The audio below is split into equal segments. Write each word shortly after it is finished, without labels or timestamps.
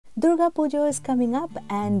Durga Puja is coming up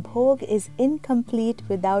and Bhog is incomplete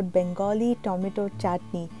without Bengali tomato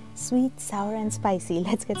chutney. Sweet, sour and spicy.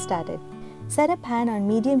 Let's get started. Set a pan on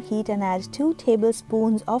medium heat and add 2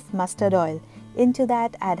 tablespoons of mustard oil. Into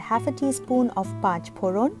that add half a teaspoon of Panch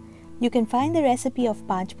Phoron. You can find the recipe of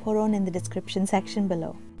Panch Phoron in the description section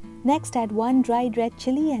below. Next add 1 dried red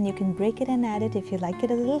chili and you can break it and add it if you like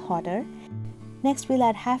it a little hotter. Next we'll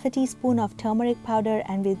add half a teaspoon of turmeric powder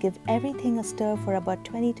and we'll give everything a stir for about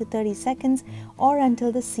 20 to 30 seconds or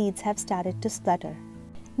until the seeds have started to splutter.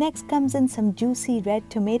 Next comes in some juicy red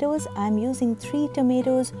tomatoes. I'm using 3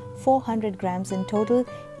 tomatoes, 400 grams in total.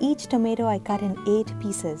 Each tomato I cut in 8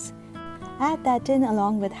 pieces. Add that in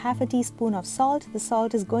along with half a teaspoon of salt. The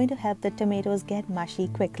salt is going to help the tomatoes get mushy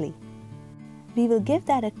quickly. We will give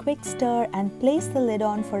that a quick stir and place the lid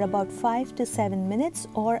on for about 5 to 7 minutes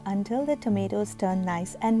or until the tomatoes turn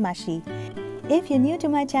nice and mushy. If you're new to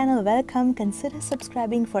my channel, welcome. Consider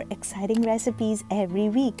subscribing for exciting recipes every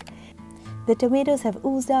week. The tomatoes have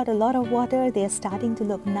oozed out a lot of water. They are starting to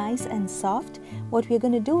look nice and soft. What we're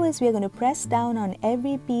going to do is we're going to press down on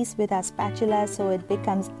every piece with our spatula so it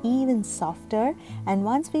becomes even softer. And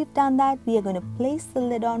once we've done that, we are going to place the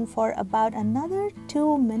lid on for about another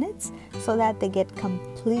 2 minutes so that they get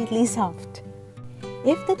completely soft.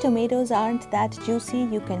 If the tomatoes aren't that juicy,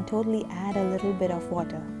 you can totally add a little bit of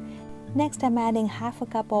water. Next, I'm adding half a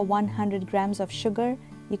cup or 100 grams of sugar.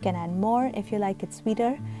 You can add more if you like it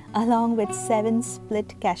sweeter, along with 7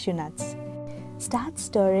 split cashew nuts. Start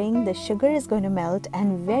stirring, the sugar is going to melt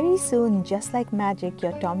and very soon, just like magic,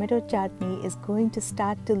 your tomato chutney is going to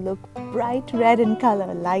start to look bright red in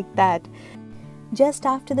color like that. Just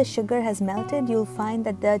after the sugar has melted, you'll find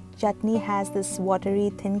that the chutney has this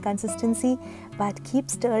watery thin consistency, but keep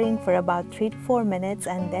stirring for about 3 to 4 minutes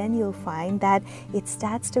and then you'll find that it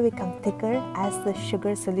starts to become thicker as the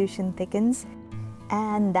sugar solution thickens.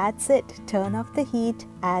 And that's it. Turn off the heat,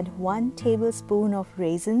 add 1 tablespoon of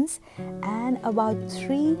raisins and about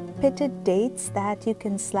 3 pitted dates that you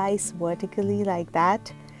can slice vertically like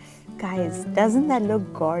that. Guys, doesn't that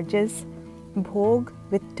look gorgeous? Bhog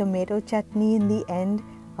with tomato chutney in the end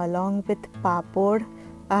along with papad.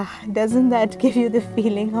 Doesn't that give you the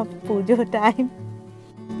feeling of puja time?